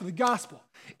anything for the gospel,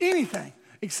 anything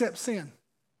except sin.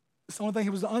 It's the only thing he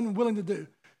was unwilling to do.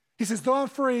 He says, though I'm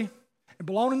free and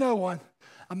belong to no one,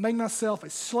 I make myself a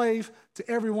slave to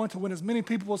everyone to win as many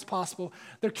people as possible.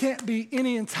 There can't be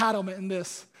any entitlement in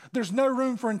this. There's no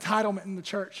room for entitlement in the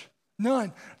church.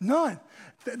 None.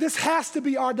 This has to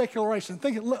be our declaration.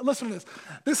 Listen to this.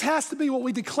 This has to be what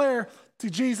we declare to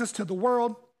Jesus, to the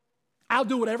world. I'll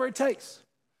do whatever it takes.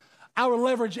 I will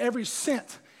leverage every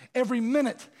cent, every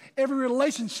minute, every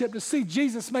relationship to see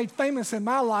Jesus made famous in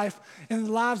my life and in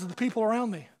the lives of the people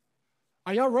around me.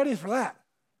 Are y'all ready for that?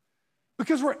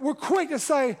 Because we're quick to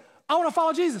say, I want to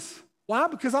follow Jesus. Why?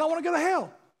 Because I don't want to go to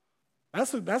hell.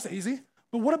 That's easy.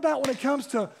 But what about when it comes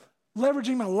to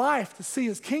leveraging my life to see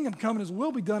his kingdom come and his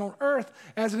will be done on earth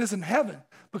as it is in heaven?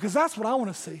 Because that's what I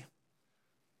want to see.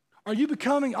 Are you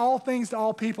becoming all things to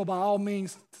all people by all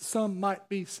means some might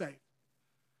be saved?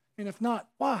 And if not,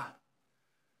 why?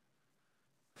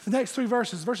 The next three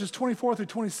verses 24 through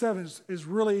 27 is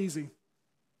really easy.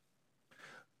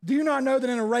 Do you not know that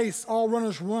in a race all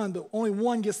runners run, but only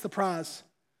one gets the prize?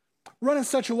 Run in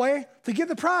such a way to get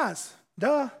the prize.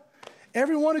 Duh.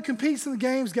 Everyone who competes in the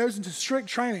games goes into strict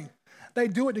training. They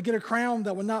do it to get a crown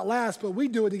that will not last, but we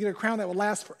do it to get a crown that will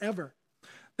last forever.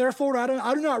 Therefore,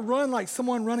 I do not run like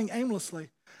someone running aimlessly.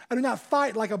 I do not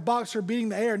fight like a boxer beating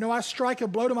the air. No, I strike a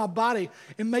blow to my body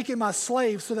and make it my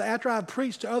slave so that after I have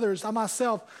preached to others, I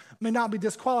myself may not be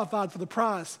disqualified for the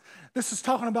prize. This is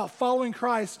talking about following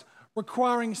Christ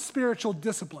requiring spiritual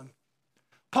discipline.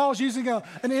 Paul's using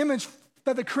an image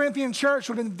that the Corinthian church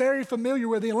would have been very familiar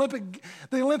with. The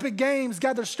Olympic Games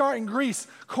got their start in Greece.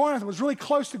 Corinth was really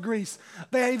close to Greece.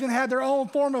 They even had their own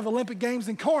form of Olympic Games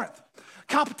in Corinth.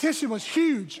 Competition was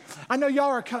huge. I know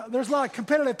there's a lot of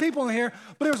competitive people in here,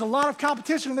 but there was a lot of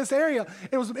competition in this area.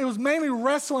 It was mainly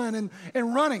wrestling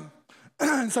and running.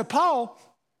 And so Paul,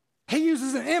 he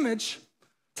uses an image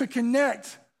to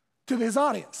connect to his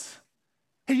audience.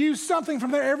 He used something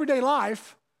from their everyday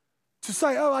life to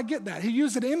say, oh, I get that. He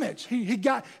used an image. He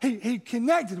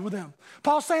connected with them.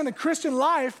 Paul's saying the Christian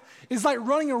life is like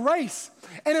running a race.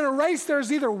 And in a race,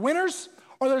 there's either winners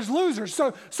or there's losers.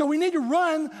 So we need to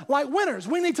run like winners.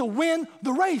 We need to win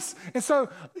the race. And so,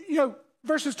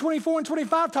 verses 24 and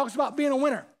 25 talks about being a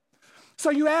winner. So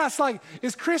you ask,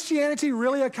 is Christianity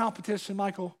really a competition,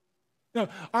 Michael?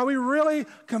 Are we really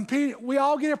competing? We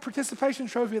all get a participation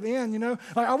trophy at the end,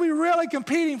 are we really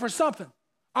competing for something?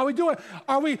 Are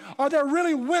there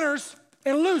really winners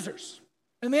and losers?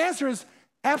 And the answer is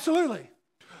absolutely.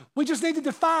 We just need to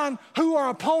define who our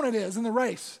opponent is in the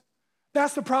race.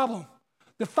 That's the problem.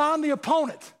 Define the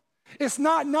opponent. It's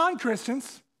not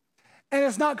non-Christians and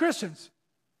it's not Christians.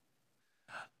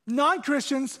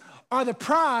 Non-Christians are the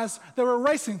prize that we're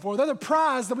racing for. They're the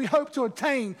prize that we hope to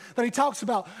obtain that he talks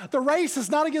about. The race is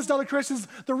not against other Christians.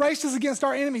 The race is against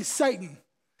our enemy, Satan,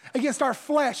 against our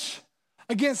flesh,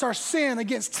 against our sin,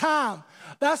 against time.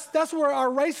 That's where our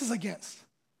race is against.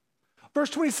 Verse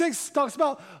 26 talks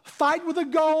about fight with a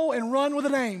goal and run with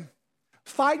an aim.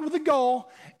 Fight with a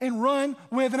goal and run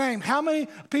with an aim. How many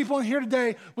people in here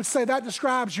today would say that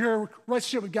describes your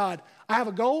relationship with God? I have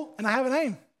a goal and I have an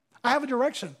aim. I have a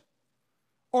direction.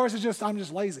 Or is it just, I'm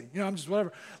just lazy, I'm just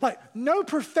whatever. No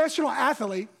professional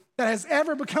athlete that has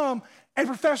ever become a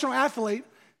professional athlete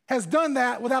has done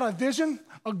that without a vision,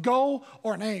 a goal,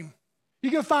 or an aim.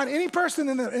 You can find any person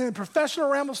in the professional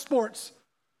realm of sports,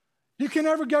 you can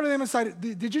never go to them and say,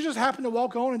 did you just happen to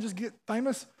walk on and just get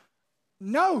famous?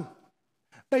 No.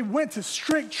 They went to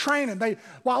strict training.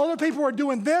 While other people were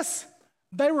doing this,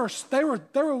 they were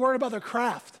worried about their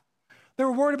craft. They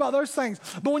were worried about those things.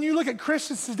 But when you look at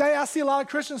Christians today, I see a lot of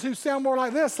Christians who sound more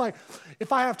like this,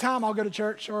 if I have time, I'll go to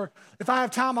church, or if I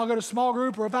have time, I'll go to small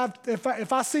group, or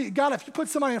if I see, God, if you put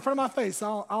somebody in front of my face,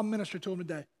 I'll minister to them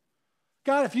today.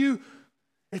 God, if you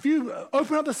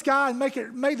open up the sky and make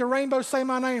the rainbow say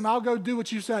my name, I'll go do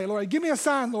what you say. Lord, give me a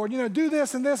sign, Lord, do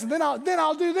this and this, and then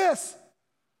I'll do this.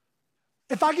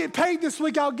 If I get paid this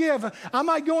week, I'll give. I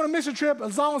might go on a mission trip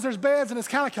as long as there's beds and it's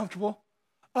kind of comfortable.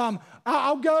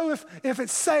 I'll go if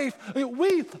it's safe.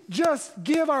 We just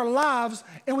give our lives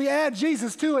and we add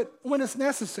Jesus to it when it's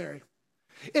necessary.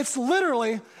 It's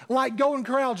literally like Golden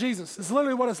Corral Jesus. It's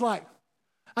literally what it's like.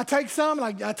 I take some,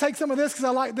 and I take some of this because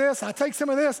I like this. I take some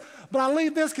of this, but I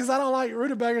leave this because I don't like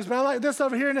rutabagas, but I like this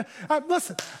over here. And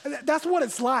listen, that's what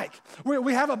it's like.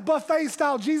 We have a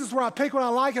buffet-style Jesus where I pick what I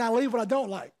like and I leave what I don't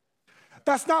like.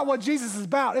 That's not what Jesus is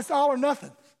about. It's all or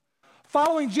nothing.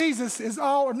 Following Jesus is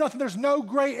all or nothing. There's no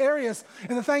gray areas.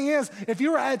 And the thing is, if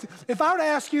I were to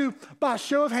ask you by a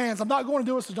show of hands, I'm not going to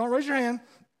do it, so don't raise your hand,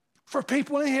 for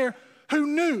people in here who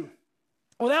knew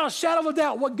without a shadow of a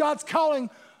doubt what God's calling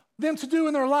them to do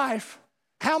in their life,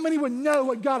 how many would know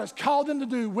what God has called them to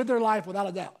do with their life without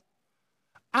a doubt?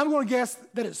 I'm going to guess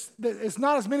that it's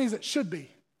not as many as it should be.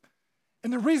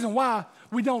 And the reason why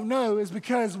we don't know is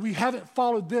because we haven't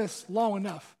followed this long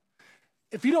enough.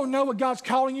 If you don't know what God's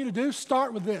calling you to do,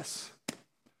 start with this.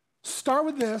 Start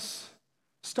with this.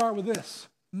 Start with this.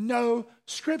 Know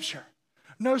Scripture.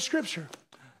 Know Scripture.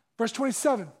 Verse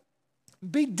 27,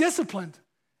 be disciplined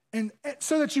and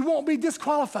so that you won't be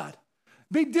disqualified.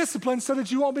 Be disciplined so that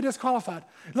you won't be disqualified.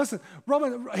 Listen,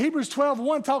 Hebrews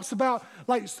 12:1 talks about,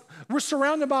 like, we're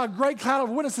surrounded by a great cloud of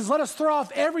witnesses. Let us throw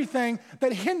off everything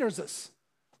that hinders us.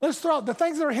 Let's throw out the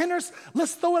things that are hindrance.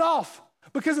 Let's throw it off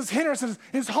because it's hindrance.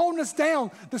 It's holding us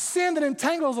down. The sin that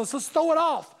entangles us, let's throw it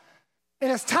off.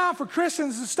 And it's time for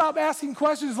Christians to stop asking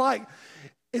questions like,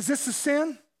 is this a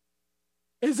sin?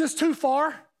 Is this too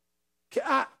far?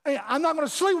 I'm not going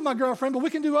to sleep with my girlfriend, but we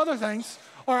can do other things.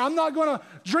 Or I'm not going to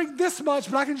drink this much,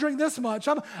 but I can drink this much.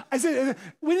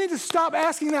 We need to stop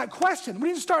asking that question. We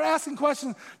need to start asking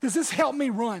questions, does this help me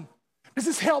run? Does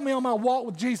this help me on my walk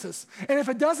with Jesus? And if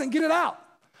it doesn't, get it out.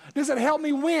 Does it help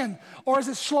me win, or is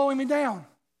it slowing me down?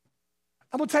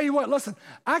 I'm going to tell you what, listen,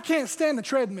 I can't stand the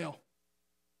treadmill.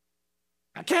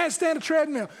 I can't stand a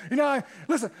treadmill.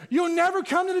 Listen, you'll never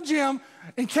come to the gym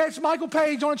and catch Michael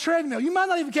Page on a treadmill. You might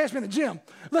not even catch me in the gym.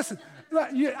 Listen,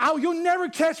 you'll never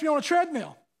catch me on a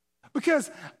treadmill because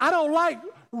I don't like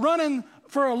running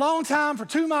for a long time, for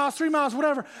 2 miles, 3 miles,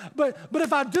 whatever. But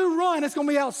if I do run, it's going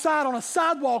to be outside on a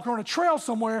sidewalk or on a trail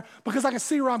somewhere because I can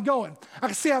see where I'm going. I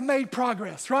can see I've made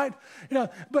progress, right?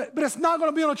 But it's not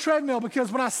going to be on a treadmill because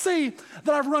when I see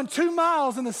that I've run 2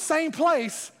 miles in the same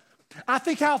place, I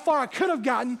think how far I could have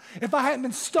gotten if I hadn't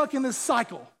been stuck in this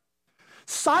cycle.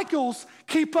 Cycles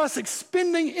keep us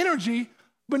expending energy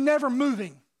but never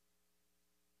moving.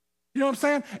 You know what I'm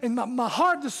saying? And my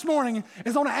heart this morning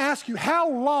is going to ask you, how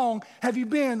long have you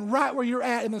been right where you're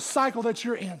at in the cycle that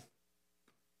you're in?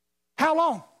 How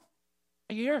long?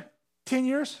 A year? 10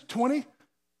 years? 20?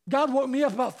 God woke me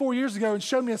up about 4 years ago and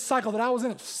showed me a cycle that I was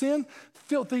in of sin,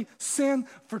 filthy sin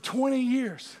for 20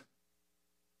 years.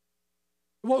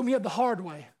 It woke me up the hard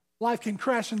way. Life came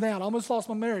crashing down. I almost lost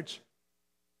my marriage.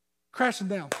 Crashing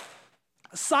down.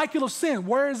 A cycle of sin.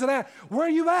 Where is it at? Where are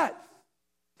you at?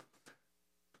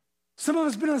 Some of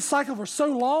us have been in a cycle for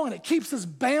so long and it keeps us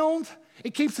bound.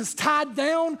 It keeps us tied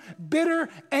down, bitter,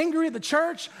 angry at the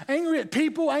church, angry at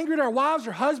people, angry at our wives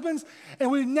or husbands. And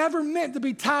we never meant to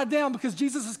be tied down because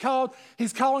Jesus is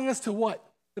he's calling us to what?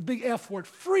 The big F word,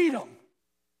 freedom.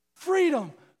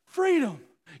 Freedom, freedom.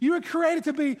 You were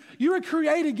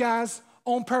created, guys,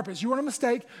 on purpose. You weren't a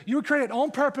mistake. You were created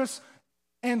on purpose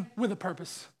and with a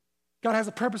purpose. God has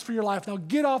a purpose for your life. Now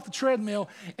get off the treadmill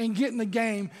and get in the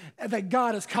game that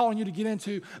God is calling you to get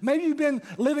into. Maybe you've been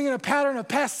living in a pattern of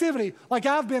passivity like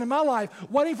I've been in my life,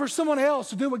 waiting for someone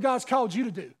else to do what God's called you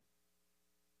to do.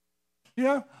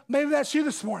 Maybe that's you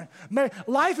this morning.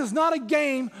 Life is not a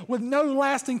game with no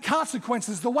lasting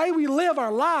consequences. The way we live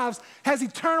our lives has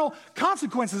eternal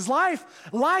consequences. Life,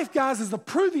 guys, is the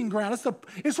proving ground.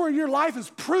 It's where your life is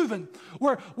proven,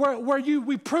 where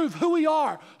we prove who we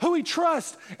are, who we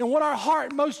trust, and what our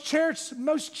heart most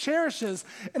cherishes.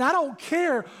 And I don't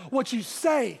care what you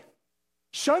say.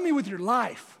 Show me with your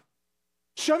life.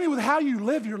 Show me with how you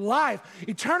live your life.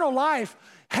 Eternal life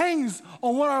hangs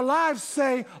on what our lives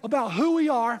say about who we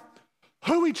are,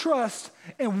 who we trust,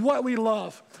 and what we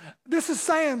love. This is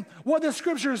saying, what this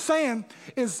scripture is saying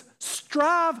is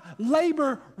strive,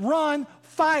 labor, run,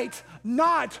 fight,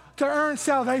 not to earn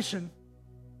salvation.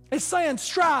 It's saying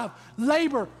strive,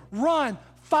 labor, run,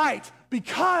 fight,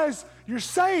 because you're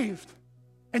saved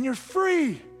and you're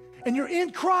free and you're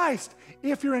in Christ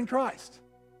if you're in Christ.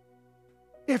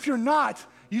 If you're not,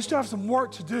 you still have some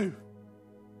work to do.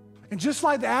 And just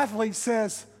like the athlete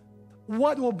says,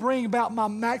 what will bring about my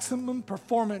maximum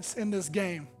performance in this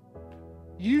game?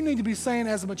 You need to be saying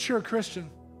as a mature Christian,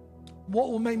 what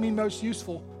will make me most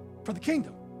useful for the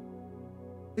kingdom?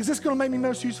 Is this going to make me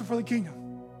most useful for the kingdom?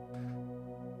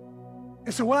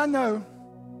 And so what I know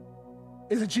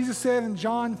is that Jesus said in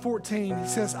John 14, he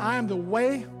says, I am the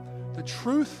way, the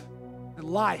truth, and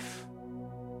life.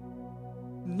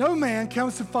 No man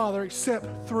comes to the Father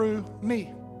except through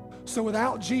me. So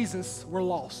without Jesus, we're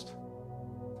lost.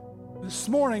 This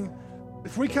morning,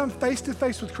 if we come face to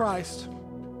face with Christ,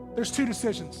 there's two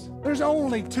decisions. There's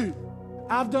only two.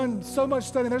 I've done so much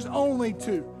studying. There's only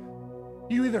two.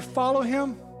 You either follow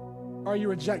him or you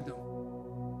reject him.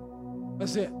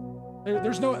 That's it.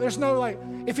 There's no like,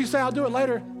 if you say I'll do it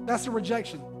later, that's a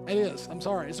rejection. It is. I'm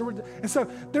sorry. And so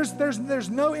there's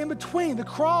no in between. The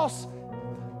cross,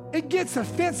 it gets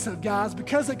offensive, guys,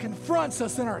 because it confronts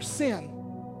us in our sin.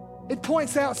 It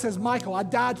points out, says, Michael, I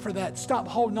died for that. Stop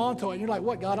holding on to it. And you're like,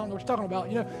 what, God? I don't know what you're talking about.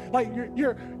 You know, like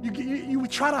you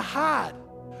try to hide.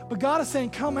 But God is saying,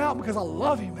 come out because I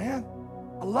love you, man.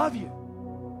 I love you.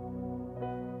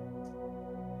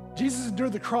 Jesus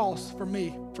endured the cross for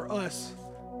me, for us,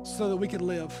 so that we could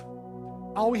live.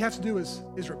 All we have to do is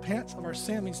repent of our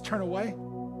sin, means turn away,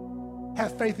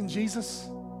 have faith in Jesus,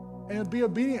 and be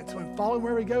obedient to him. Follow him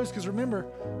wherever he goes, because remember,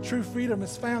 true freedom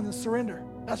is found in surrender.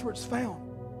 That's where it's found.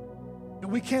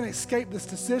 And we can't escape this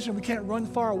decision. We can't run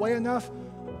far away enough.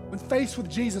 When faced with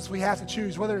Jesus, we have to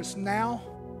choose whether it's now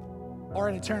or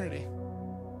in eternity.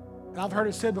 And I've heard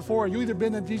it said before, you'll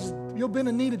bend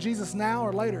the knee to Jesus now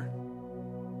or later.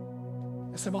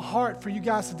 And so my heart for you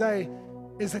guys today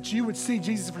is that you would see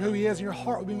Jesus for who he is and your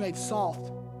heart would be made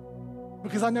soft.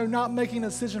 Because I know not making a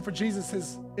decision for Jesus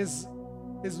is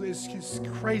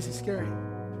crazy scary.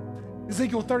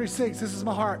 Ezekiel 36, this is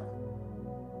my heart.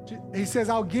 He says,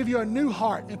 I'll give you a new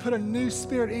heart and put a new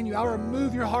spirit in you. I'll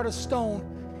remove your heart of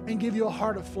stone and give you a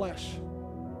heart of flesh.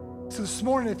 So this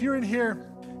morning, if you're in here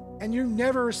and you've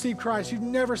never received Christ, you've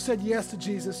never said yes to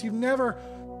Jesus, you've never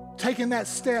taken that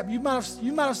step, you might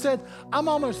have said, I'm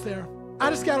almost there. I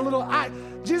just got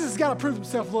Jesus has got to prove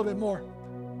himself a little bit more.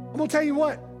 I'm going to tell you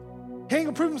what, he ain't going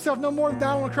to prove himself no more than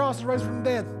dying on the cross and raised from the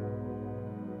dead.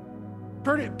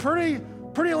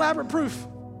 Pretty elaborate proof.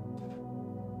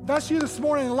 That's you this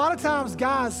morning. A lot of times,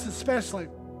 guys especially,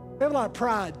 they have a lot of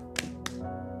pride.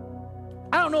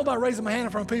 I don't know about raising my hand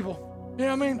in front of people. You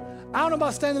know what I mean? I don't know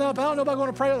about standing up. I don't know about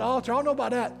going to pray at the altar. I don't know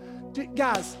about that.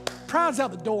 Guys, pride's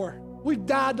out the door. We've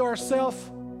died to ourselves.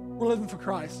 We're living for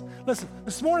Christ. Listen,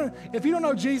 this morning, if you don't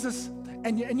know Jesus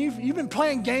and you've been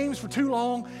playing games for too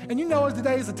long and you know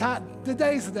today's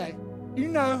the day. You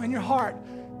know in your heart,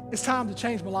 it's time to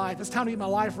change my life. It's time to get my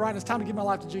life right. And it's time to give my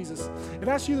life to Jesus. If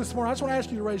that's you this morning, I just want to ask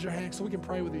you to raise your hand so we can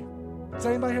pray with you. Is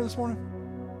there anybody here this morning?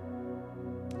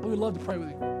 We would love to pray with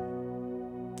you.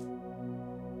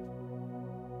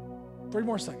 3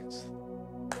 more seconds.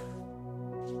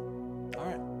 All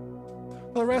right.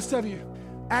 For the rest of you,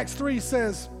 Acts 3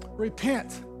 says,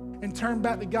 repent and turn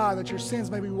back to God that your sins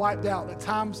may be wiped out, that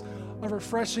times of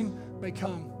refreshing may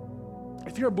come.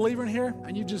 If you're a believer in here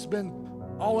and you've just been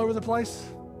all over the place,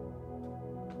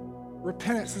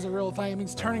 repentance is a real thing. It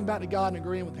means turning back to God and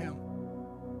agreeing with him.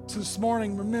 So this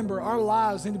morning, remember, our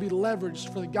lives need to be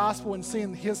leveraged for the gospel and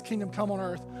seeing his kingdom come on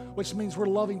earth, which means we're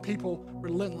loving people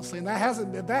relentlessly. And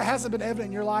if that hasn't been evident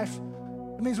in your life,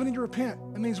 it means we need to repent.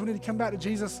 It means we need to come back to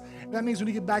Jesus. That means we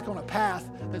need to get back on a path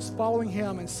that's following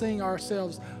him and seeing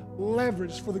ourselves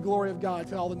leveraged for the glory of God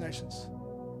to all the nations.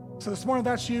 So this morning, if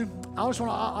that's you, I just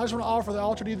want to offer the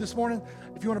altar to you this morning.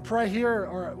 If you want to pray here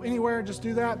or anywhere, just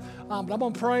do that. But I'm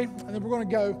going to pray, and then we're going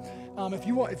to go.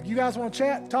 If you guys want to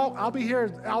chat, talk, I'll be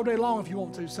here all day long if you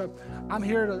want to. So I'm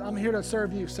here to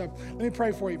serve you. So let me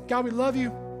pray for you. God, we love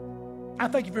you. I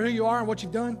thank you for who you are and what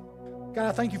you've done. God,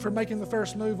 I thank you for making the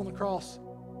first move on the cross.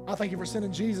 I thank you for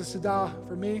sending Jesus to die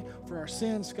for me, for our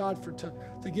sins, God,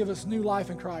 to give us new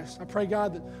life in Christ. I pray,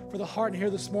 God, that for the heart in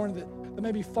here this morning that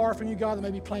may be far from you, God, that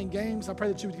may be playing games, I pray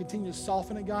that you would continue to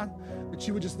soften it, God, that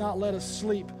you would just not let us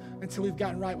sleep until we've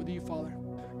gotten right with you, Father.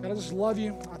 God, I just love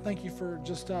you. I thank you for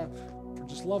just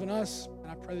loving us,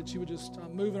 and I pray that you would just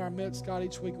move in our midst, God,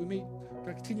 each week we meet.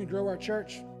 God, continue to grow our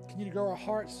church, continue to grow our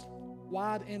hearts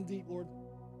wide and deep, Lord.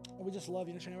 And we just love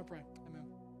you. In your name I pray. Amen.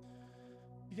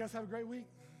 You guys have a great week.